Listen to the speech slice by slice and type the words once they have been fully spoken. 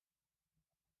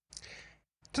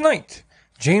Tonight,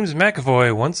 James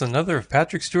McAvoy wants another of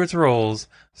Patrick Stewart's roles,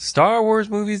 Star Wars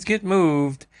movies get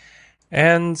moved,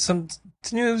 and some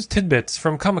news tidbits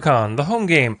from Comic-Con, the home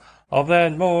game, all that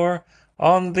and more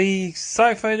on the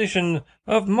sci-fi edition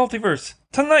of Multiverse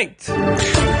tonight.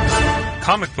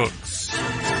 Comic books,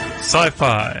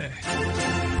 sci-fi,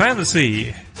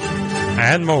 fantasy,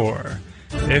 and more.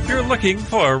 If you're looking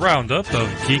for a roundup of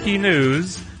geeky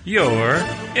news, you're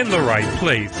in the right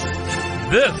place.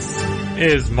 This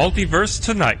is Multiverse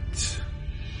Tonight.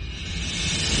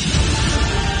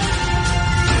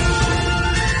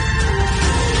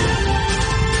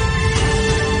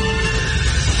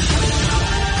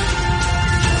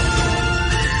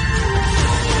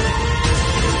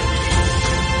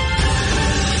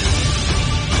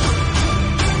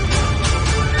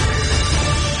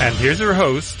 And here's your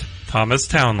host, Thomas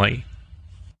Townley.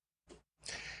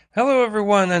 Hello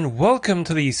everyone, and welcome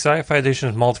to the sci-fi edition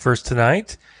of Multiverse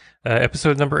Tonight,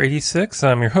 episode number 86.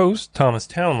 I'm your host, Thomas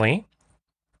Townley,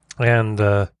 and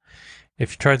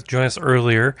if you tried to join us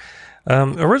earlier,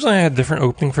 originally I had a different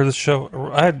opening for this show.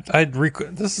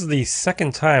 This is the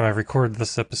second time I've recorded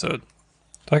this episode.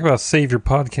 Talk about save your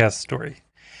podcast story.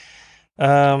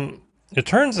 It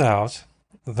turns out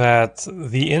that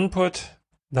the input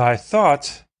that I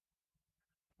thought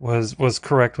was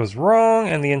correct was wrong,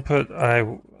 and the input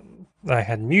I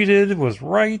had muted was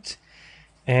right,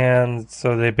 and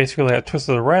so they basically had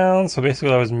twisted around. So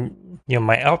basically,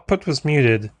 my output was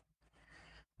muted,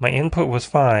 my input was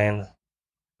fine.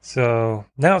 So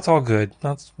now it's all good.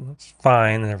 That's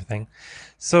fine and everything.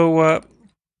 So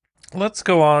let's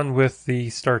go on with the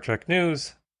Star Trek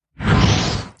news.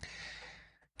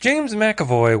 James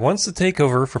McAvoy wants to take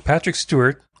over for Patrick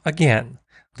Stewart again.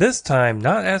 This time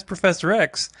not as Professor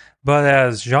X, but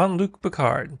as Jean-Luc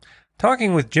Picard.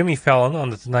 Talking with Jimmy Fallon on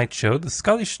The Tonight Show, the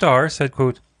Scottish star said,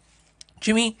 quote,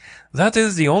 "Jimmy, that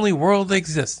is the only world that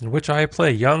exists in which I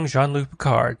play young Jean-Luc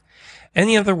Picard.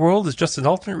 Any other world is just an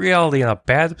alternate reality in a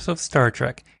bad episode of Star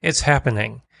Trek. It's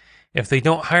happening. If they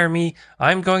don't hire me,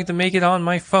 I'm going to make it on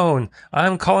my phone.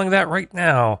 I'm calling that right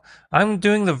now. I'm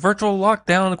doing the virtual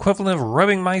lockdown equivalent of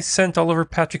rubbing my scent all over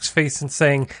Patrick's face and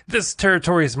saying, 'This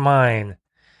territory is mine.'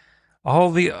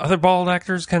 All the other bald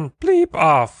actors can bleep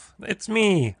off. It's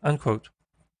me," unquote.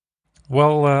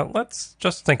 Well, let's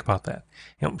just think about that.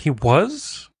 He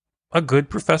was a good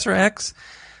Professor X.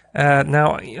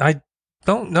 Now, I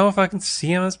don't know if I can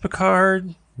see him as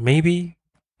Picard. Maybe,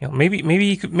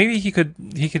 maybe he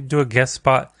could do a guest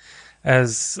spot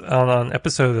as on an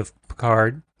episode of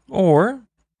Picard. Or,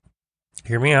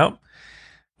 hear me out.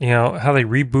 How they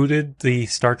rebooted the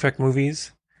Star Trek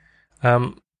movies.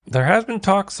 There has been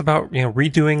talks about,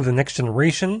 redoing The Next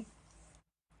Generation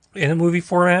in a movie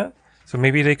format. So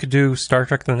maybe they could do Star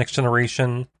Trek The Next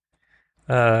Generation,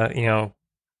 alternate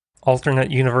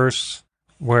universe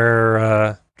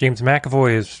where James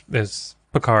McAvoy is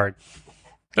Picard.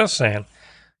 Just saying.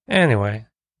 Anyway,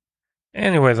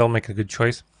 they'll make a good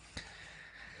choice.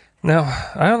 Now,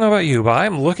 I don't know about you, but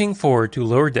I'm looking forward to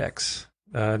Lower Decks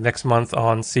next month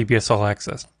on CBS All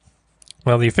Access.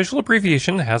 Well, the official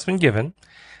abbreviation has been given.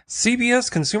 CBS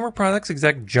Consumer Products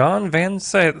exec John Van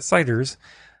Siders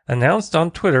announced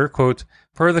on Twitter, quote,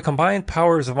 "Per the combined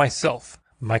powers of myself,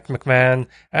 Mike McMahon,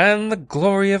 and the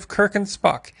glory of Kirk and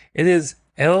Spock, it is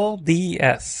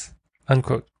LDS,"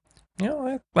 unquote.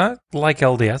 I like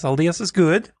LDS. LDS is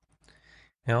good.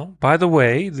 By the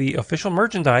way, the official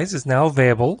merchandise is now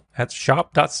available at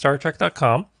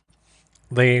shop.startrek.com.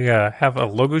 They have a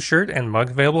logo shirt and mug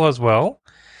available as well.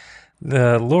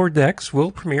 The Lower Decks will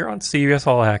premiere on CBS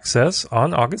All Access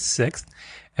on August 6th,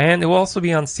 and it will also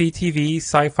be on CTV,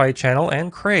 Sci-Fi Channel,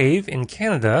 and Crave in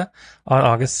Canada on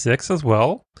August 6th as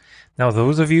well. Now,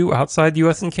 those of you outside the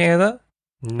US and Canada,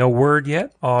 no word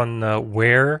yet on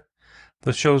where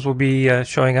the shows will be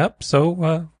showing up,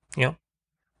 so,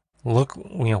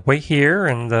 wait here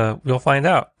and we'll find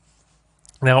out.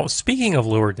 Now, speaking of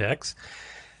Lower Decks,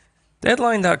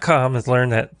 Deadline.com has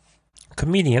learned that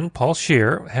comedian Paul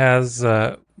Scheer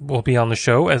will be on the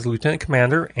show as Lieutenant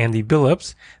Commander Andy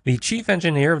Billups, the chief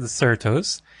engineer of the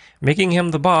Cerritos, making him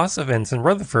the boss of Ensign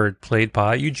Rutherford, played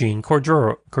by Eugene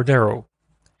Cordero.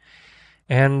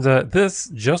 And this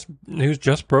news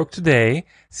just broke today.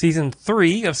 Season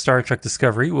 3 of Star Trek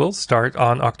Discovery will start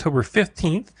on October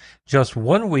 15th, just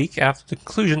 1 week after the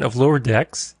conclusion of Lower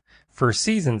Decks first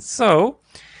season. So,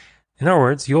 in other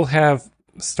words, you'll have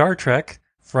Star Trek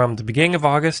from the beginning of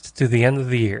August to the end of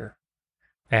the year.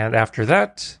 And after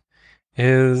that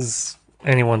is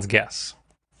anyone's guess.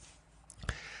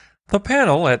 The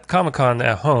panel at Comic-Con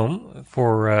at home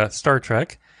for Star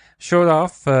Trek showed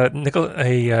off a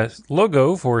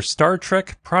logo for Star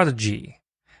Trek Prodigy.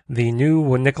 the new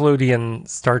Nickelodeon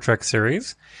Star Trek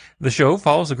series. The show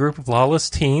follows a group of lawless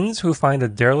teens who find a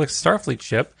derelict Starfleet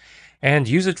ship and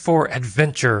use it for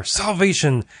adventure,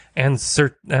 salvation, and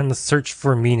the search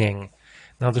for meaning.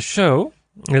 Now, the show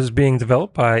is being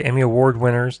developed by Emmy Award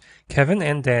winners Kevin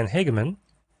and Dan Hageman,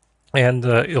 and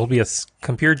it'll be a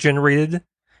computer-generated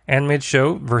animated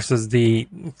show versus the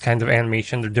kind of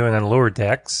animation they're doing on Lower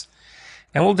Decks,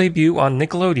 and will debut on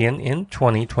Nickelodeon in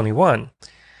 2021.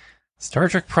 Star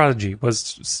Trek Prodigy.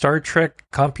 Was Star Trek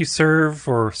CompuServe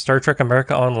or Star Trek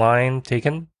America Online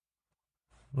taken?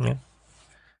 Yeah.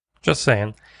 Just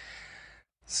saying.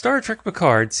 Star Trek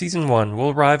Picard Season 1 will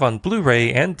arrive on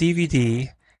Blu-ray and DVD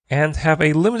and have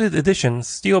a limited edition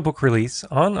steelbook release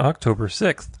on October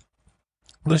 6th.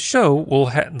 The show will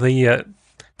the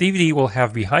DVD will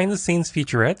have behind-the-scenes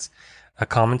featurettes, a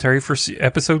commentary for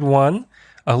Episode 1,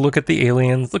 a look at the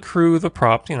aliens, the crew, the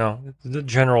props, the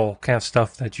general kind of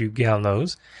stuff that you get on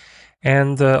those,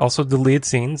 and also deleted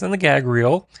scenes and the gag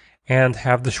reel, and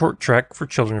have the short trek for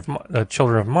Children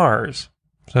of Mars.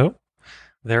 So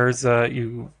there's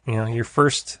your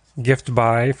first gift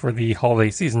buy for the holiday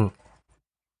season.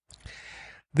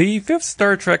 The fifth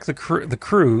Star Trek The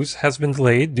Cruise has been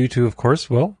delayed due to, of course,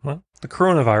 the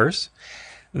coronavirus.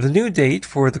 The new date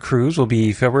for the cruise will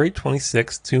be February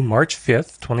 26th to March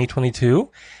 5th, 2022,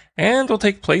 and will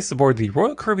take place aboard the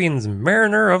Royal Caribbean's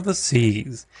Mariner of the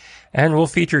Seas, and will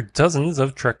feature dozens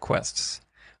of Trek quests.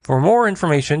 For more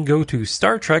information, go to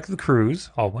Star Trek The Cruise,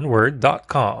 all one word,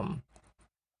 .com.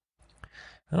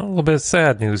 A little bit of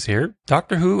sad news here.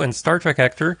 Doctor Who and Star Trek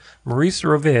actor Maurice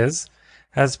Roves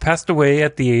has passed away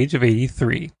at the age of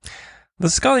 83. The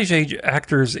Scottish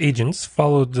actor's agents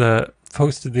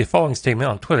posted the following statement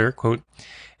on Twitter, quote,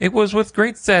 "It was with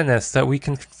great sadness that we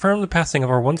confirmed the passing of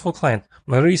our wonderful client,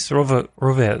 Maurice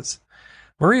Roves.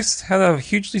 Maurice had a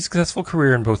hugely successful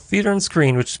career in both theatre and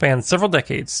screen, which spanned several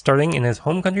decades, starting in his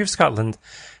home country of Scotland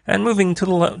and moving to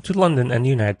London and the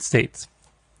United States.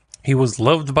 He was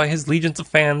loved by his legions of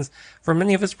fans for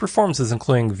many of his performances,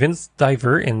 including Vince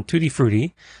Diver in Tutti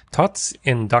Frutti, Tots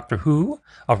in Doctor Who,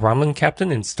 a Romulan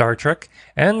captain in Star Trek,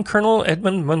 and Colonel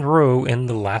Edmund Munro in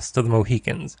The Last of the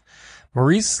Mohicans.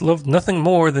 Maurice loved nothing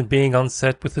more than being on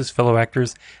set with his fellow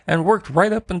actors and worked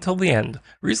right up until the end,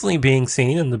 recently being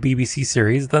seen in the BBC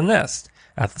series The Nest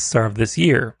at the start of this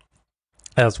year,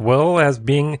 as well as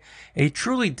being a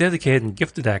truly dedicated and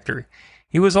gifted actor.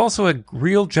 He was also a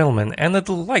real gentleman and a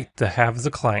delight to have as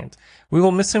a client. We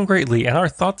will miss him greatly, and our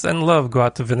thoughts and love go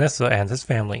out to Vanessa and his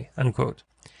family," unquote.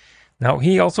 Now,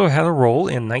 he also had a role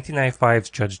in 1995's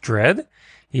Judge Dredd.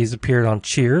 He's appeared on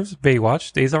Cheers,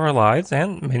 Baywatch, Days of Our Lives,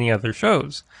 and many other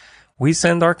shows. We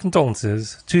send our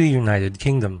condolences to the United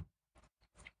Kingdom.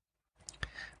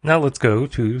 Now let's go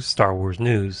to Star Wars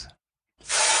news.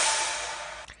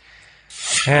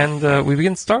 And we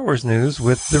begin Star Wars news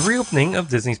with the reopening of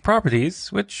Disney's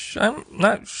properties, which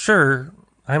I'm sure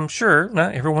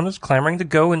not everyone is clamoring to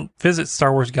go and visit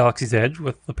Star Wars Galaxy's Edge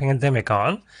with the pandemic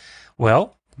on.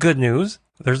 Well, good news,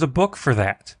 there's a book for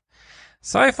that.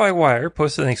 Sci-Fi Wire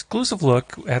posted an exclusive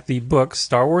look at the book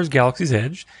Star Wars Galaxy's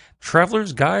Edge,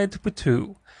 Traveler's Guide to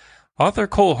Batuu. Author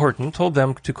Cole Horton told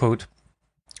them, quote,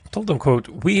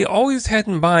 "We always had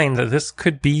in mind that this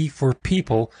could be for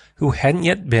people who hadn't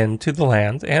yet been to the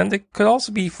land, and it could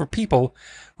also be for people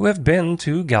who have been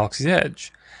to Galaxy's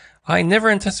Edge. I never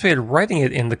anticipated writing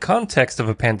it in the context of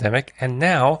a pandemic, and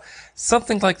now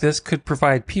something like this could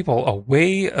provide people a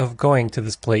way of going to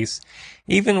this place,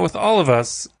 even with all of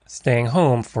us staying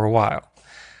home for a while.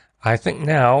 I think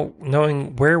now,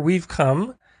 knowing where we've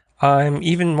come, I'm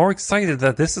even more excited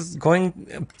that this is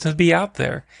going to be out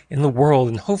there in the world,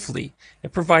 and hopefully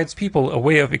it provides people a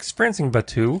way of experiencing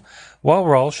Batuu while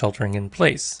we're all sheltering in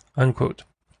place," unquote.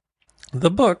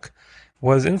 The book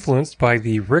was influenced by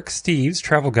the Rick Steves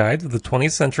travel guide of the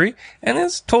 20th century and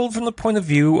is told from the point of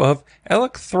view of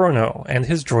Alec Throno and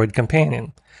his droid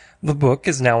companion. The book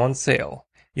is now on sale.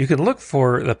 You can look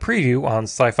for the preview on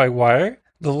Sci-Fi Wire,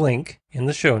 the link in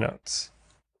the show notes.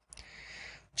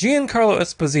 Giancarlo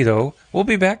Esposito will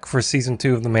be back for Season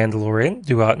 2 of The Mandalorian,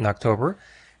 due out in October,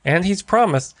 and he's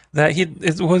promised that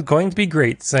it was going to be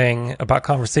great, saying about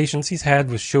conversations he's had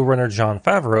with showrunner Jon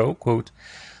Favreau, quote,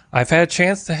 "I've had a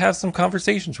chance to have some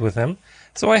conversations with him,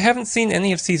 so I haven't seen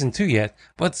any of Season 2 yet,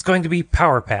 but it's going to be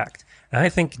power-packed, and I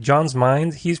think in Jon's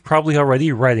mind, he's probably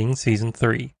already writing Season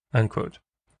 3, unquote.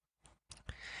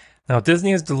 Now,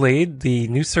 Disney has delayed the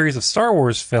new series of Star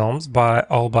Wars films by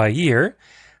a year.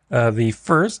 The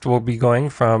first will be going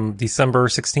from December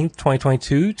 16th,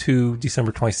 2022 to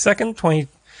December 22nd,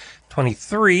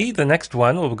 2023, the next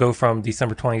one will go from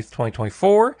December 20th,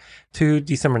 2024 to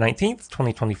December 19th,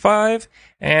 2025.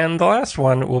 And the last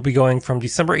one will be going from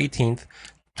December 18th,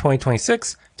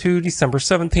 2026 to December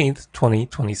 17th,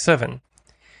 2027.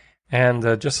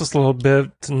 And just a little bit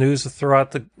of news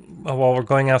throughout while we're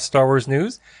going out Star Wars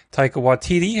news, Taika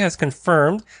Waititi has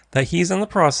confirmed that he's in the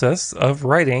process of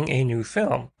writing a new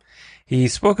film. He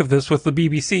spoke of this with the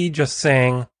BBC, just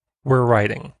saying, "We're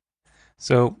writing."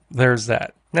 So there's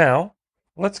that. Now,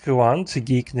 let's go on to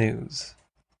geek news.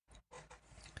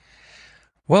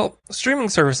 Well, streaming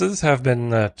services have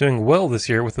been doing well this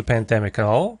year with the pandemic and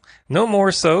all, no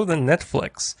more so than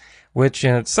Netflix, which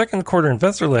in its second quarter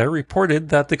investor letter reported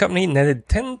that the company netted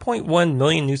 10.1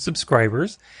 million new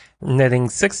subscribers, netting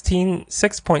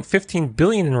 $6.15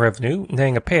 billion in revenue,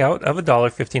 netting a payout of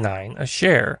 $1.59 a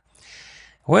share.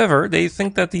 However, they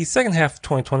think that the second half of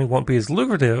 2020 won't be as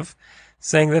lucrative,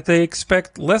 saying that they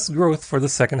expect less growth for the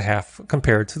second half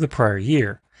compared to the prior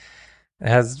year.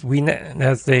 As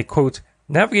they, quote,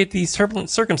 navigate these turbulent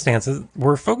circumstances,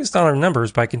 we're focused on our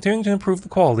numbers by continuing to improve the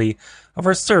quality of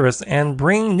our service and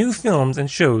bring new films and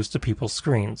shows to people's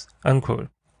screens, unquote.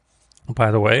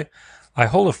 By the way, I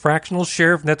hold a fractional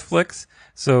share of Netflix,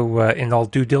 so in all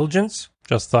due diligence,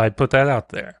 just thought I'd put that out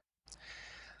there.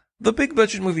 The big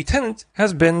budget movie Tenet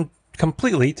has been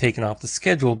completely taken off the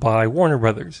schedule by Warner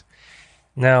Brothers.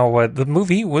 Now, the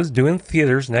movie was due in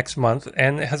theaters next month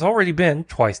and has already been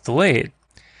twice delayed.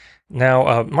 Now,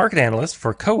 a market analyst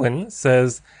for Cowen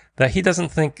says that he doesn't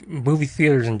think movie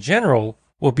theaters in general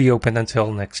will be open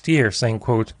until next year, saying,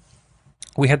 quote,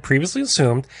 we had previously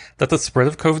assumed that the spread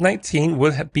of COVID-19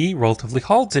 would be relatively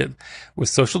halted, with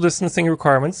social distancing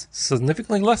requirements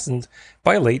significantly lessened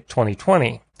by late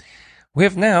 2020. We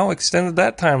have now extended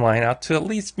that timeline out to at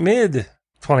least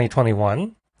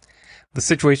mid-2021. The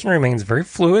situation remains very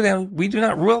fluid, and we do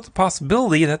not rule out the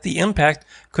possibility that the impact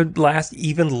could last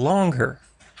even longer.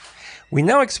 We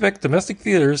now expect domestic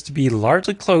theaters to be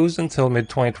largely closed until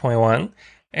mid-2021,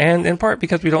 and in part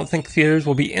because we don't think theaters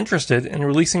will be interested in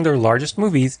releasing their largest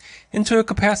movies into a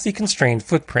capacity-constrained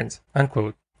footprint,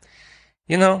 unquote.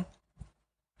 You know,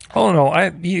 all in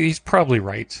all, he's probably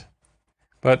right.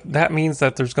 But that means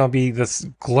that there's going to be this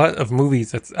glut of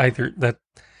movies that's either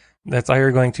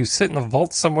going to sit in a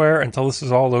vault somewhere until this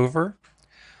is all over,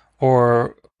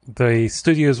 or the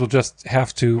studios will just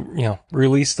have to,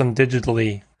 release them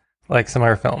digitally like some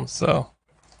other films. So,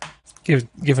 give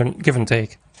and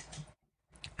take.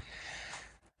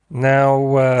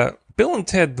 Now, Bill and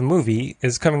Ted the movie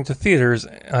is coming to theaters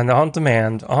and on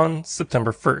demand on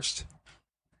September 1st.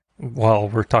 While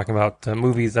we're talking about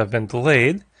movies that have been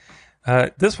delayed,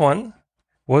 this one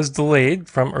was delayed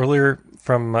from earlier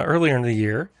in the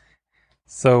year,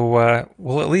 so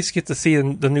we'll at least get to see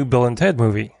the new Bill and Ted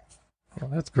movie. Well,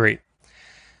 that's great.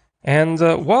 And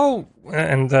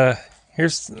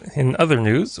here's in other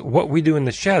news, What We Do in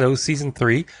the Shadows Season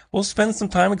 3 will spend some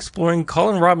time exploring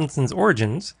Colin Robinson's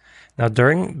origins. Now,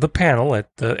 during the panel at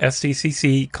the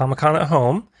SDCC Comic-Con at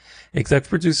Home, executive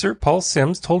producer Paul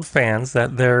Sims told fans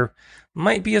that there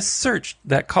might be a search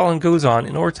that Colin goes on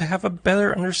in order to have a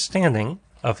better understanding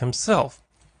of himself.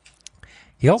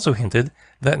 He also hinted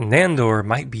that Nandor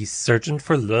might be searching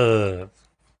for love.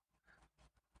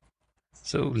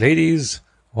 So, ladies,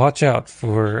 watch out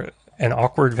for an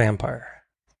awkward vampire.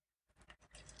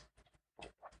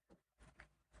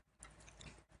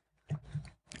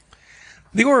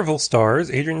 The Orville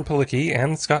stars, Adrian Palicki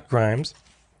and Scott Grimes,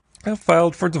 have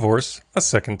filed for divorce a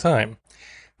second time.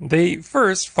 They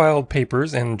first filed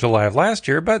papers in July of last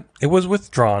year, but it was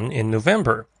withdrawn in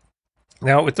November.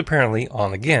 Now it's apparently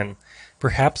on again.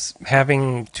 Perhaps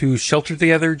having to shelter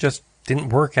together just didn't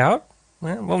work out?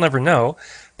 Well, we'll never know.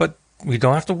 But we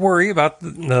don't have to worry about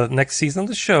the next season of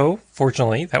the show.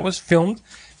 Fortunately, that was filmed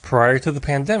prior to the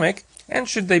pandemic and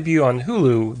should debut on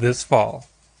Hulu this fall.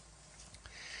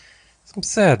 Some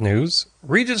sad news.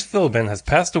 Regis Philbin has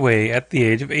passed away at the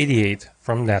age of 88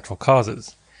 from natural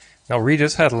causes. Now,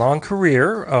 Regis had a long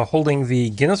career holding the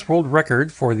Guinness World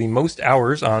Record for the most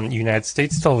hours on United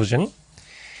States television.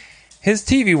 His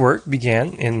TV work began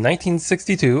in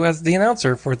 1962 as the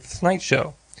announcer for The Tonight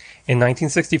Show. In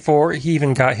 1964, he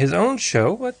even got his own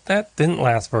show, but that didn't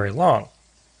last very long.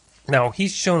 Now,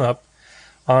 he's shown up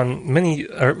on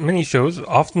many shows,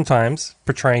 oftentimes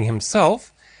portraying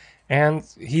himself, and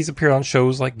he's appeared on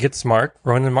shows like Get Smart,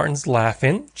 Ronan Martin's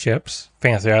Laugh-In, Chips,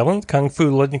 Fantasy Island, Kung Fu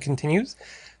Legend Continues,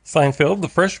 Seinfeld, The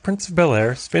Fresh Prince of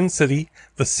Bel-Air, Spin City,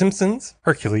 The Simpsons,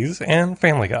 Hercules, and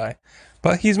Family Guy.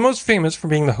 But he's most famous for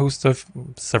being the host of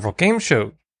several game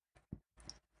shows.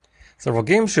 Several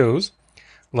game shows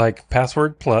like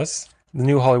Password Plus, The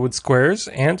New Hollywood Squares,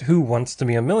 and Who Wants to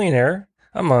Be a Millionaire,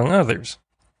 among others.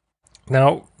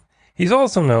 Now, he's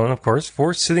also known, of course,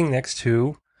 for sitting next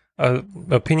to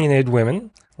opinionated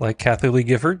women like Kathie Lee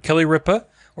Gifford, Kelly Ripa,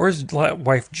 or his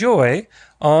wife Joy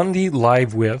on the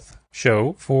Live With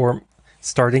show for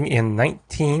starting in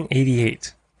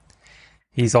 1988.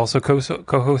 He's also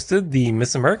co-hosted the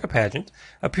Miss America pageant,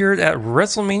 appeared at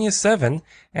WrestleMania 7,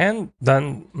 and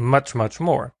done much, much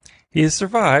more. He is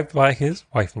survived by his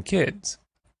wife and kids.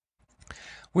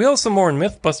 We also mourn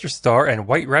Mythbusters star and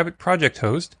White Rabbit Project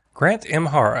host Grant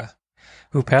Imahara,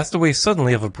 who passed away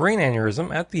suddenly of a brain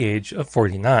aneurysm at the age of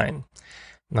 49.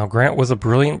 Now, Grant was a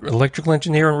brilliant electrical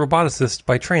engineer and roboticist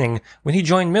by training when he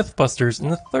joined Mythbusters in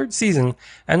the third season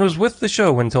and was with the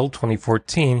show until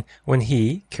 2014 when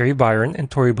he, Carrie Byron, and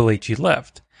Tori Belleci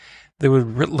left. They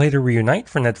would later reunite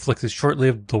for Netflix's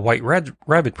short-lived The White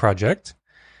Rabbit Project.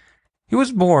 He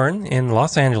was born in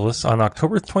Los Angeles on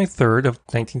October 23rd of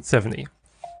 1970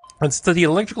 and studied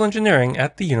electrical engineering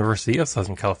at the University of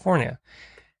Southern California.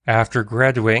 After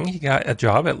graduating, he got a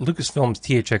job at Lucasfilm's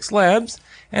THX Labs,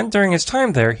 and during his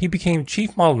time there, he became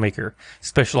chief model maker,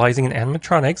 specializing in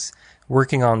animatronics,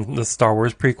 working on the Star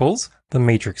Wars prequels, the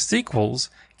Matrix sequels,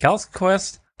 Galaxy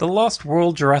Quest, The Lost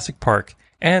World Jurassic Park,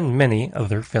 and many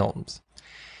other films.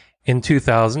 In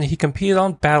 2000, he competed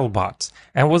on BattleBots,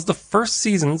 and was the first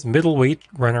season's middleweight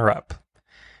runner-up.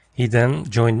 He then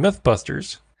joined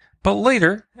Mythbusters, but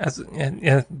later, as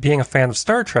being a fan of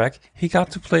Star Trek, he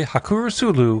got to play Hakuryu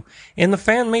Sulu in the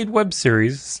fan-made web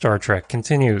series Star Trek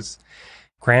Continues.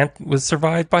 Grant was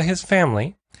survived by his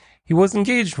family. He was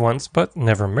engaged once, but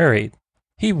never married.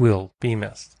 He will be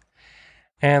missed.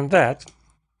 And that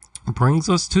brings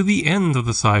us to the end of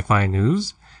the sci-fi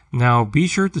news. Now, be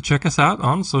sure to check us out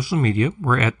on social media.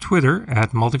 We're at Twitter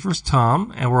at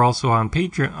MultiverseTom, and we're also on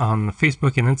Patreon, on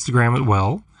Facebook and Instagram as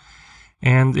well.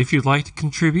 And if you'd like to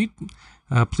contribute,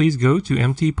 please go to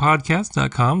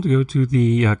mtpodcast.com to go to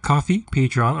the Coffee,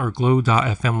 Patreon, or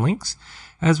Glow.fm links,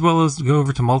 as well as go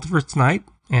over to Multiverse Tonight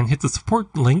and hit the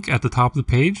support link at the top of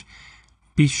the page.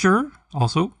 Be sure,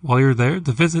 also, while you're there,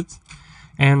 to visit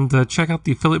and check out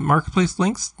the affiliate marketplace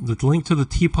links, the link to the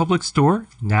TeePublic store,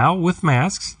 now with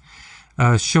masks,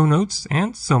 show notes,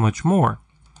 and so much more.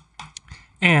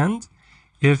 And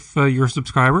if you're a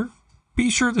subscriber, be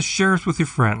sure to share us with your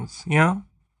friends,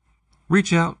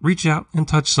 Reach out and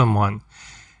touch someone.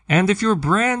 And if you're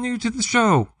brand new to the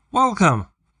show, welcome.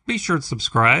 Be sure to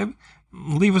subscribe.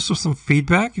 Leave us with some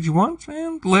feedback if you want,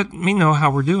 and let me know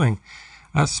how we're doing.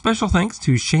 Special thanks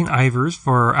to Shane Ivers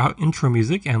for our intro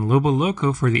music and Lobo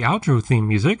Loco for the outro theme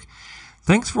music.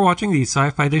 Thanks for watching the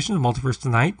Sci-Fi edition of Multiverse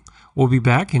Tonight. We'll be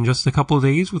back in just a couple of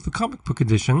days with the comic book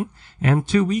edition, and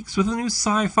 2 weeks with a new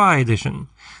sci-fi edition.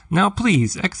 Now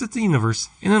please exit the universe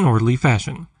in an orderly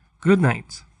fashion. Good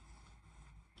night.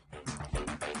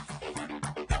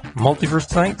 Multiverse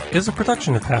Tonight is a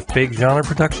production of Half Baked Genre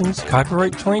Productions,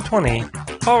 copyright 2020,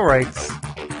 all rights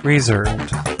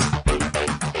reserved.